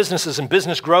model businesses and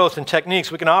business growth and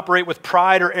techniques. We can operate with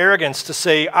pride or arrogance to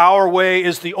say our way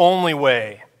is the only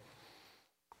way.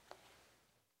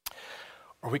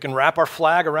 Or we can wrap our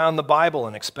flag around the Bible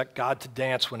and expect God to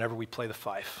dance whenever we play the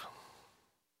fife.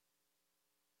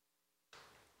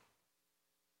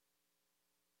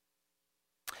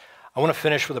 I want to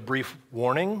finish with a brief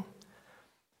warning.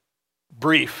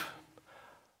 Brief.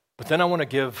 But then I want to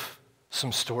give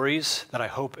some stories that I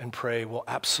hope and pray will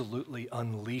absolutely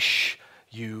unleash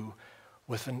you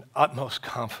with an utmost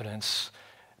confidence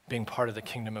being part of the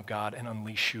kingdom of God and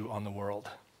unleash you on the world.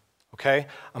 Okay?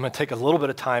 I'm going to take a little bit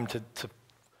of time to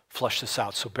flesh this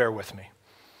out, so bear with me.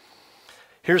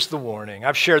 Here's the warning.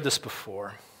 I've shared this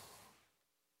before.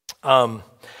 There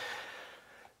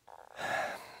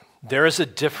is a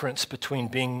difference between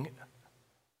being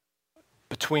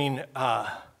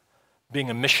a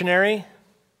missionary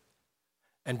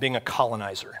and being a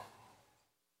colonizer.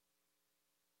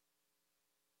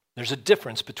 There's a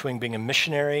difference between being a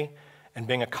missionary and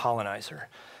being a colonizer.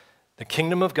 The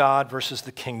kingdom of God versus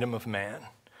the kingdom of man.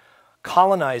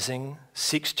 Colonizing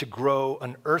seeks to grow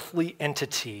an earthly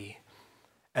entity,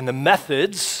 and the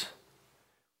methods,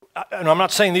 and I'm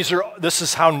not saying this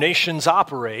is how nations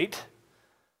operate,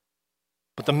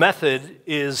 but the method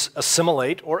is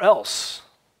assimilate or else.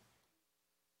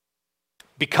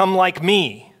 Become like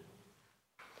me.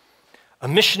 A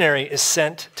missionary is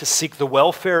sent to seek the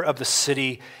welfare of the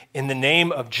city in the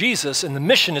name of Jesus, and the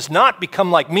mission is not become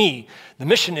like me. The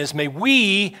mission is may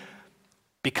we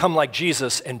become like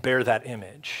Jesus and bear that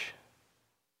image.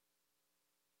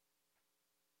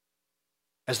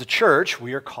 As the church,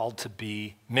 we are called to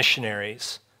be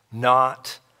missionaries,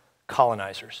 not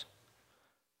colonizers.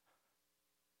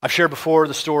 I've shared before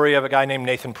the story of a guy named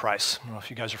Nathan Price. I don't know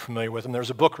if you guys are familiar with him. There's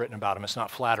a book written about him. It's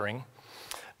not flattering.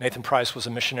 Nathan Price was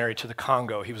a missionary to the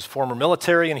Congo. He was former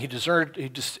military, and he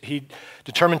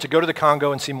determined to go to the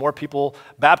Congo and see more people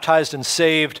baptized and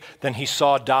saved than he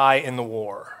saw die in the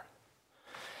war.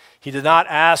 He did not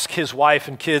ask his wife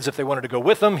and kids if they wanted to go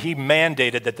with him. He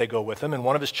mandated that they go with him, and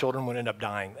one of his children would end up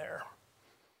dying there.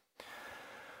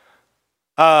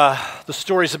 The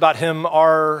stories about him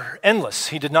are endless.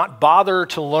 He did not bother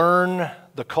to learn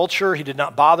the culture. He did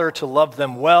not bother to love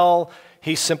them well.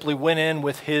 He simply went in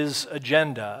with his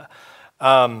agenda.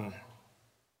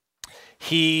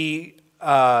 He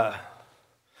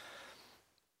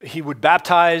would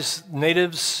baptize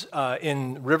natives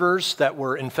in rivers that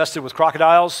were infested with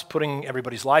crocodiles, putting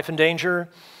everybody's life in danger.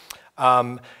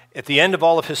 At the end of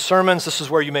all of his sermons, this is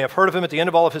where you may have heard of him, at the end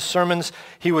of all of his sermons,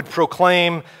 he would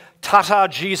proclaim, "Tata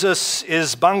Jesus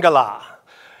is Bangala."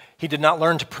 He did not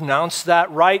learn to pronounce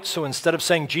that right, so instead of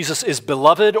saying Jesus is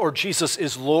beloved or Jesus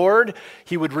is Lord,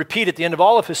 he would repeat at the end of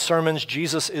all of his sermons,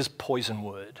 Jesus is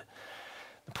poisonwood.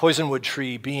 The poisonwood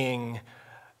tree being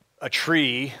a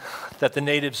tree that the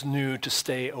natives knew to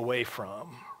stay away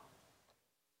from.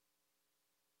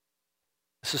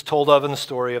 This is told of in the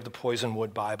story of the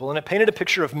Poisonwood Bible, and it painted a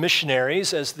picture of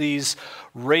missionaries as these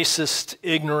racist,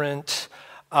 ignorant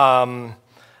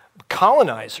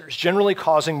colonizers, generally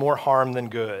causing more harm than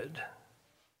good.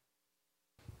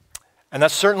 And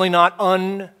that's certainly not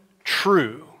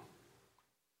untrue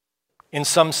in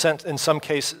some sense, in some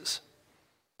cases.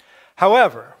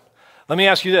 However, let me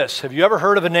ask you this. Have you ever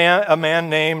heard of a man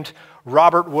named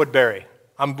Robert Woodbury?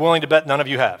 I'm willing to bet none of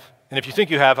you have. And if you think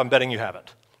you have, I'm betting you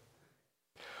haven't.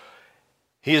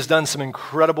 He has done some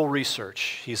incredible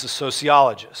research. He's a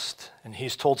sociologist, and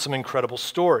he's told some incredible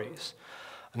stories.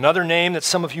 Another name that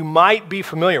some of you might be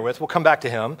familiar with, we'll come back to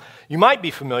him. You might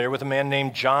be familiar with a man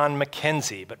named John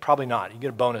Mackenzie, but probably not. You get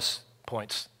a bonus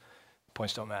points.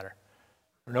 Points don't matter.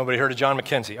 Or nobody heard of John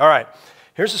Mackenzie. All right,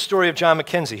 here's the story of John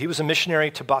Mackenzie. He was a missionary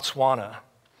to Botswana.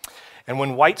 And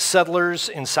when white settlers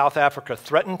in South Africa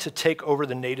threatened to take over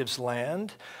the natives'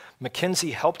 land,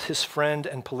 Mackenzie helped his friend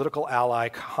and political ally,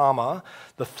 Kahama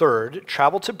III,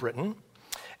 travel to Britain.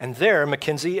 And there,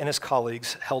 Mackenzie and his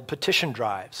colleagues held petition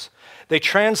drives. They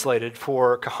translated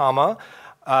for Kahama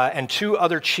and two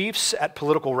other chiefs at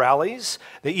political rallies.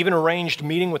 They even arranged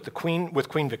meeting with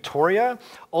Queen Victoria.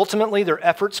 Ultimately, their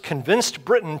efforts convinced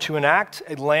Britain to enact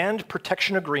a land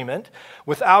protection agreement.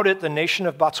 Without it, the nation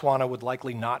of Botswana would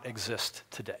likely not exist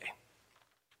today.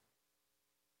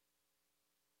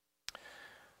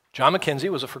 John Mackenzie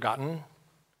was a forgotten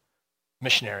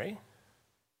missionary.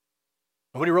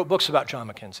 Nobody wrote books about John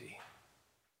Mackenzie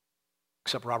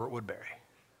except Robert Woodbury.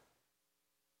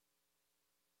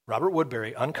 Robert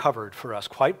Woodbury uncovered for us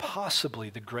quite possibly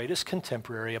the greatest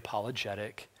contemporary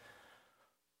apologetic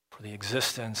for the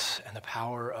existence and the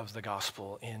power of the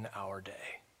gospel in our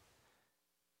day.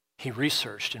 He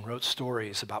researched and wrote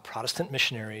stories about Protestant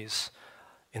missionaries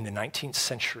in the 19th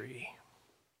century.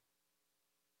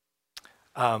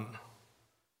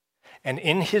 And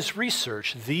in his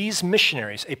research, these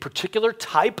missionaries, a particular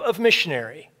type of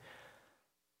missionary,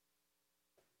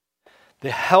 the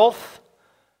health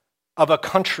of a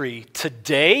country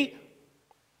today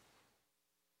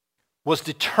was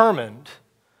determined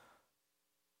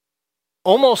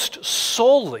almost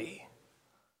solely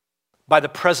by the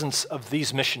presence of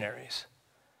these missionaries.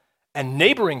 And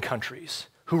neighboring countries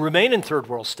who remain in third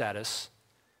world status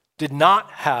did not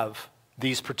have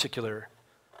these particular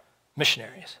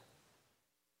missionaries.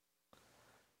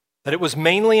 That it was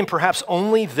mainly and perhaps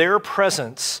only their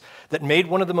presence that made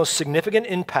one of the most significant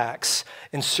impacts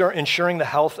in ensuring the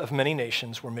health of many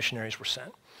nations where missionaries were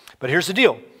sent. But here's the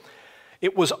deal.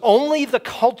 It was only the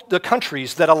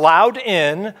countries that allowed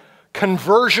in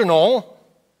conversional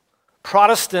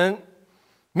Protestant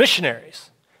missionaries.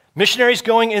 Missionaries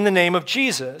going in the name of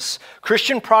Jesus.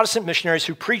 Christian Protestant missionaries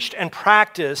who preached and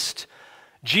practiced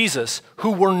Jesus,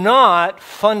 who were not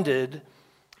funded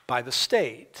by the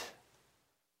state,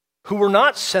 who were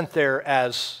not sent there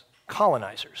as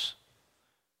colonizers.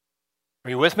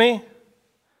 Are you with me?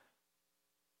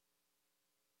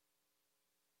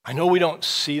 I know we don't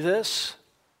see this,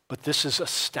 but this is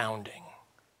astounding.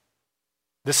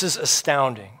 This is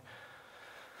astounding.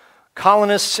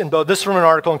 Colonists in both, this is from an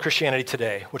article in Christianity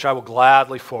Today, which I will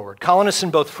gladly forward. Colonists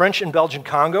in both French and Belgian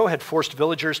Congo had forced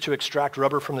villagers to extract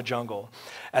rubber from the jungle.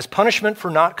 As punishment for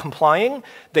not complying,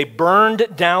 they burned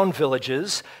down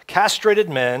villages, castrated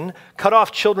men, cut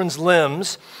off children's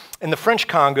limbs. In the French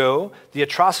Congo, the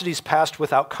atrocities passed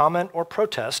without comment or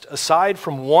protest, aside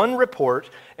from one report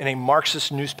in a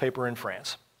Marxist newspaper in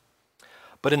France.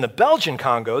 But in the Belgian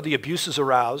Congo, the abuses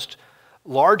aroused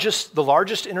the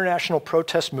largest international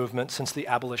protest movement since the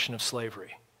abolition of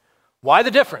slavery. Why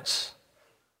the difference?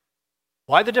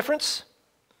 Why the difference?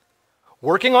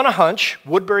 Working on a hunch,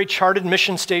 Woodbury charted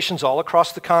mission stations all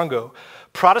across the Congo.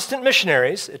 Protestant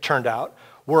missionaries, it turned out,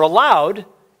 were allowed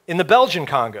in the Belgian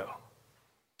Congo.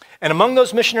 And among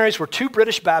those missionaries were two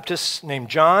British Baptists named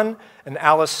John and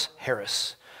Alice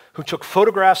Harris, who took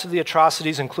photographs of the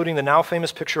atrocities, including the now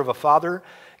famous picture of a father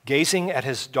gazing at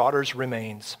his daughter's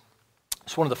remains.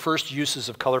 It's one of the first uses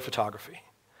of color photography,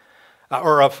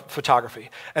 of photography.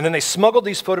 And then they smuggled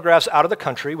these photographs out of the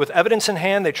country. With evidence in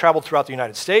hand, they traveled throughout the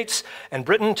United States and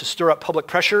Britain to stir up public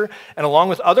pressure, and along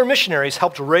with other missionaries,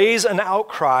 helped raise an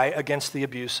outcry against the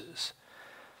abuses.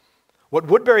 What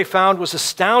Woodbury found was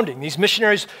astounding. These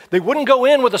missionaries, they wouldn't go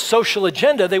in with a social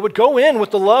agenda. They would go in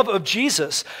with the love of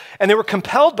Jesus. And they were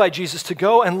compelled by Jesus to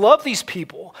go and love these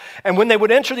people. And when they would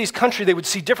enter these countries, they would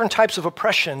see different types of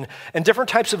oppression and different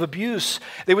types of abuse.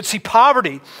 They would see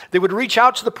poverty. They would reach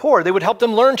out to the poor. They would help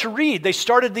them learn to read. They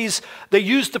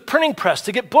used the printing press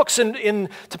to get books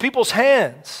into people's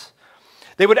hands.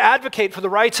 They would advocate for the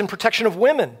rights and protection of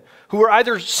women who were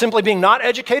either simply being not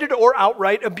educated or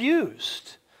outright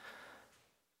abused.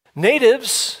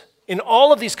 Natives in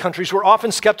all of these countries were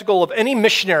often skeptical of any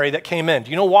missionary that came in. Do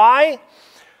you know why?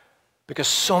 Because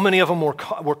so many of them were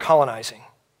colonizing.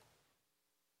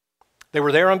 They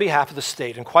were there on behalf of the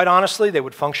state, and quite honestly, they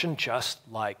would function just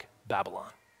like Babylon.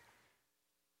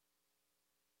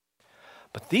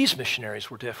 But these missionaries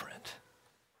were different.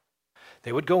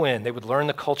 They would go in, they would learn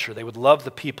the culture, they would love the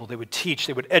people, they would teach,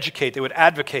 they would educate, they would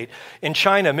advocate. In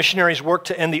China, missionaries worked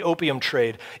to end the opium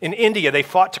trade. In India, they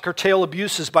fought to curtail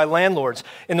abuses by landlords.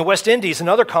 In the West Indies and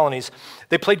other colonies,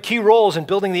 they played key roles in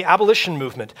building the abolition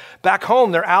movement. Back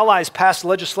home, their allies passed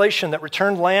legislation that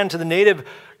returned land to the native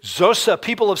Xhosa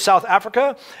people of South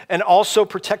Africa and also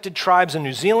protected tribes in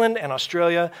New Zealand and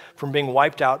Australia from being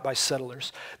wiped out by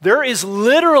settlers. There is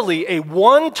literally a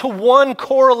one-to-one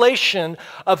correlation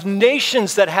of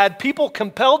nations that had people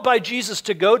compelled by Jesus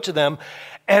to go to them,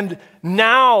 and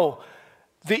now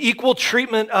the equal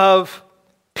treatment of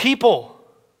people.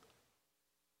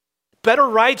 Better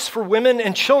rights for women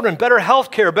and children, better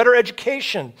health care, better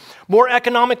education, more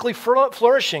economically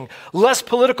flourishing, less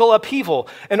political upheaval,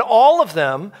 and all of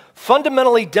them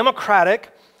fundamentally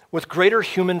democratic with greater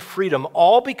human freedom,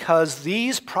 all because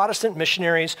these Protestant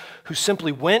missionaries who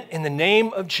simply went in the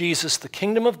name of Jesus, the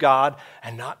kingdom of God,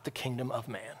 and not the kingdom of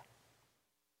man.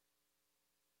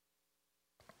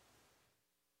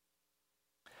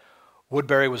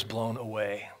 Woodbury was blown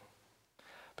away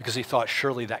because he thought,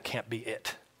 surely that can't be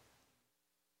it.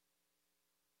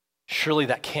 Surely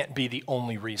that can't be the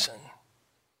only reason.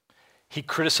 He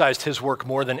criticized his work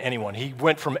more than anyone. He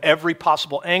went from every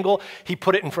possible angle. He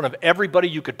put it in front of everybody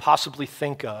you could possibly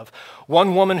think of.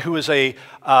 One woman who is a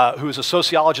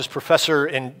sociologist professor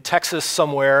in Texas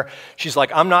somewhere, she's like,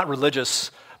 I'm not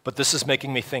religious, but this is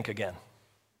making me think again.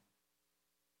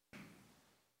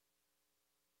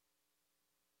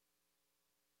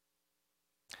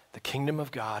 The kingdom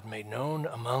of God made known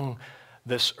among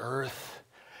this earth.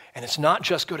 And it's not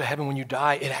just go to heaven when you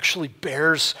die, it actually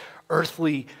bears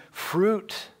earthly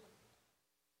fruit.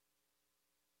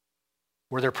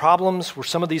 Were there problems? Were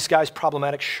some of these guys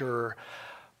problematic? Sure.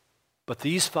 But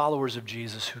these followers of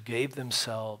Jesus who gave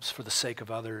themselves for the sake of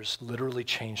others literally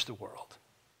changed the world.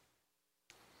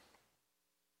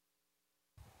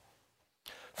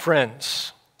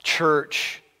 Friends,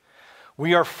 church,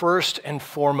 We are first and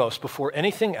foremost, before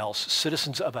anything else,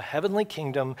 citizens of a heavenly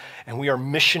kingdom, and we are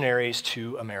missionaries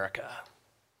to America.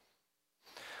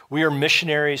 We are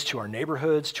missionaries to our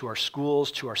neighborhoods, to our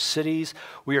schools, to our cities.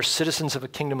 We are citizens of a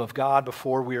kingdom of God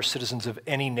before we are citizens of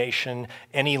any nation,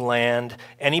 any land,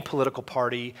 any political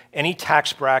party, any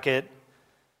tax bracket.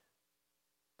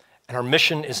 And our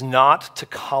mission is not to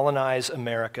colonize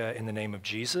America in the name of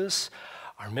Jesus.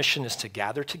 Our mission is to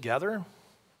gather together,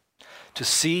 to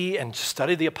see and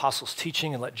study the apostles'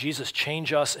 teaching and let Jesus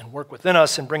change us and work within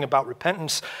us and bring about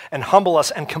repentance and humble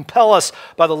us and compel us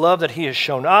by the love that he has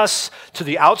shown us to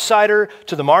the outsider,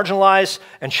 to the marginalized,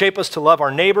 and shape us to love our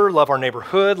neighbor, love our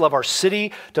neighborhood, love our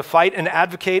city, to fight and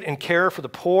advocate and care for the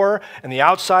poor and the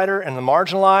outsider and the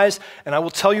marginalized. And I will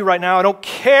tell you right now, I don't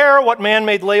care what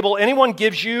man-made label anyone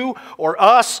gives you or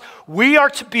us. We are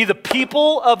to be the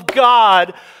people of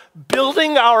God,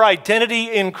 building our identity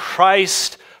in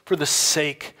Christ for the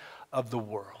sake of the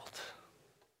world.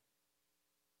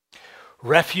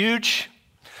 Refuge,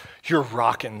 you're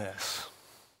rocking this.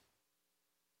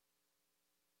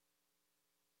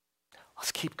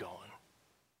 Let's keep going.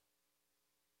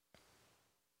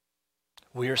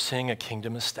 We are seeing a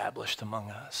kingdom established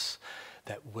among us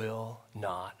that will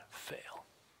not fail.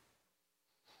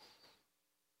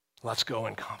 Let's go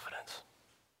in confidence.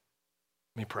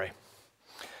 Let me pray.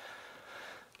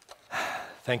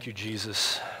 Thank you,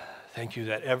 Jesus. Thank you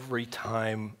that every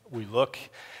time we look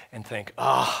and think,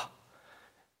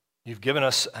 you've given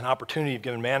us an opportunity, you've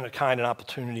given mankind an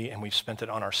opportunity, and we've spent it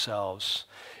on ourselves.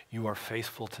 You are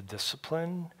faithful to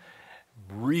discipline,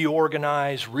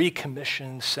 reorganize,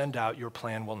 recommission, send out. Your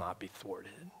plan will not be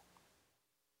thwarted.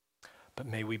 But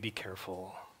may we be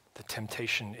careful. The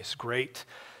temptation is great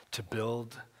to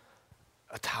build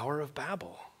a Tower of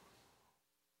Babel,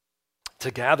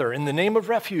 to gather in the name of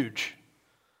refuge.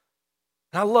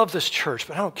 And I love this church,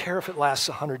 but I don't care if it lasts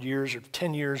 100 years or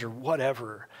 10 years or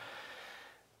whatever.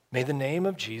 May the name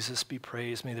of Jesus be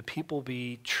praised. May the people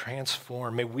be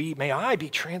transformed. May I be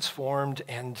transformed,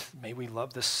 and may we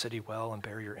love this city well and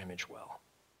bear your image well.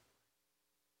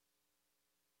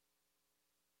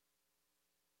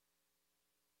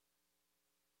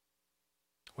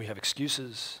 We have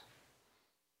excuses.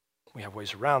 We have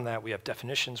ways around that. We have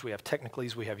definitions. We have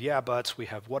technicalities. We have yeah buts. We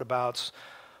have whatabouts.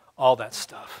 All that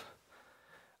stuff.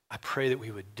 I pray that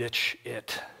we would ditch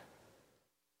it.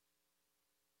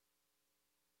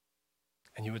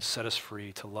 And you would set us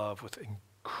free to love with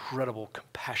incredible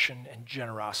compassion and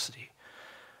generosity,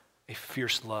 a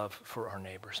fierce love for our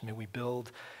neighbors. May we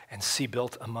build and see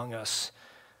built among us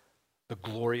the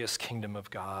glorious kingdom of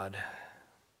God.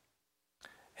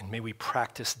 And may we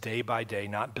practice day by day,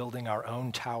 not building our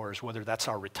own towers, whether that's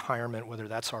our retirement, whether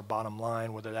that's our bottom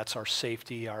line, whether that's our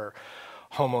safety, our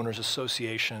homeowners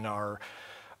association,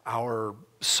 our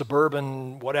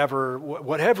suburban,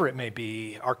 whatever it may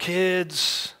be, our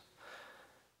kids.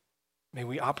 May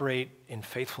we operate in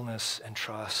faithfulness and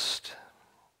trust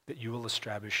that you will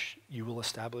establish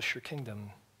your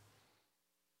kingdom,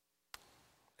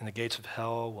 and the gates of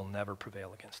hell will never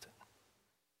prevail against it.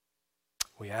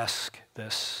 We ask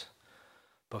this,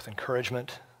 both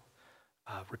encouragement,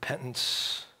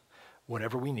 repentance,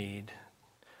 whatever we need.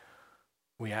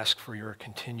 We ask for your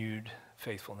continued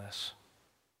faithfulness.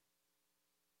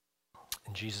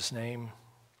 In Jesus' name,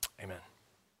 amen.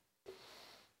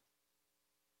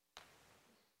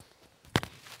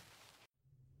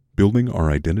 Building our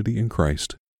identity in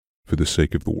Christ for the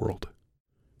sake of the world.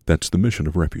 That's the mission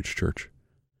of Refuge Church.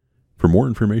 For more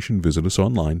information, visit us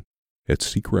online at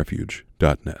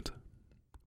seekrefuge.net.